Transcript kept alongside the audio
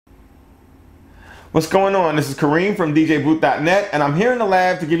What's going on? This is Kareem from DJBooth.net, and I'm here in the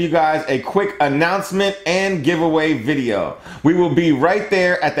lab to give you guys a quick announcement and giveaway video. We will be right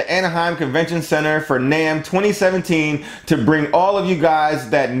there at the Anaheim Convention Center for NAMM 2017 to bring all of you guys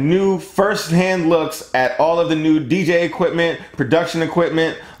that new first-hand looks at all of the new DJ equipment, production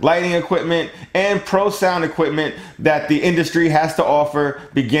equipment, lighting equipment, and pro sound equipment that the industry has to offer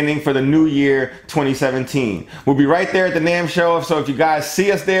beginning for the new year 2017. We'll be right there at the NAMM show, so if you guys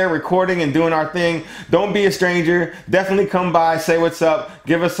see us there recording and doing our thing, don't be a stranger. Definitely come by, say what's up,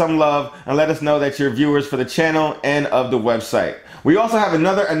 give us some love, and let us know that you're viewers for the channel and of the website. We also have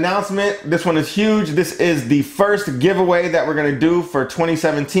another announcement. This one is huge. This is the first giveaway that we're going to do for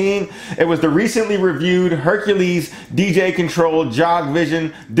 2017. It was the recently reviewed Hercules DJ Control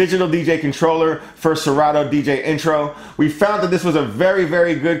Jogvision digital DJ controller for Serato DJ Intro. We found that this was a very,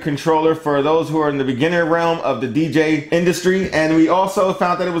 very good controller for those who are in the beginner realm of the DJ industry, and we also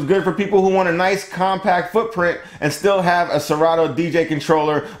found that it was good for people who want a nice compact footprint and still have a Serato DJ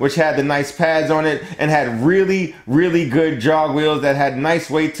controller which had the nice pads on it and had really, really good jog wheels that had nice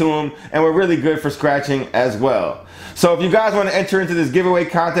weight to them and were really good for scratching as well. So if you guys want to enter into this giveaway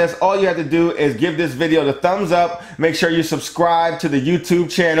contest, all you have to do is give this video the thumbs up, make sure you subscribe to the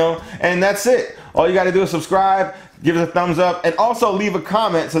YouTube channel, and that's it. All you got to do is subscribe, give us a thumbs up, and also leave a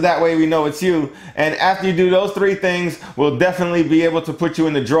comment so that way we know it's you. And after you do those three things, we'll definitely be able to put you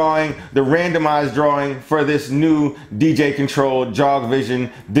in the drawing, the randomized drawing for this new DJ Control Jogvision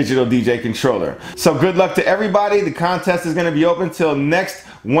digital DJ controller. So good luck to everybody. The contest is going to be open till next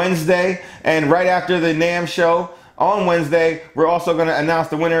Wednesday, and right after the NAMM show on Wednesday, we're also going to announce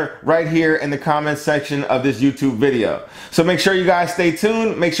the winner right here in the comments section of this YouTube video. So make sure you guys stay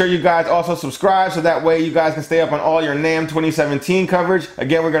tuned. Make sure you guys also subscribe so that way you guys can stay up on all your NAMM 2017 coverage.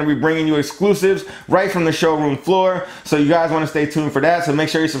 Again, we're going to be bringing you exclusives right from the showroom floor. So you guys want to stay tuned for that. So make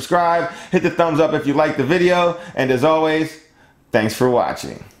sure you subscribe, hit the thumbs up if you like the video. And as always, thanks for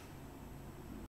watching.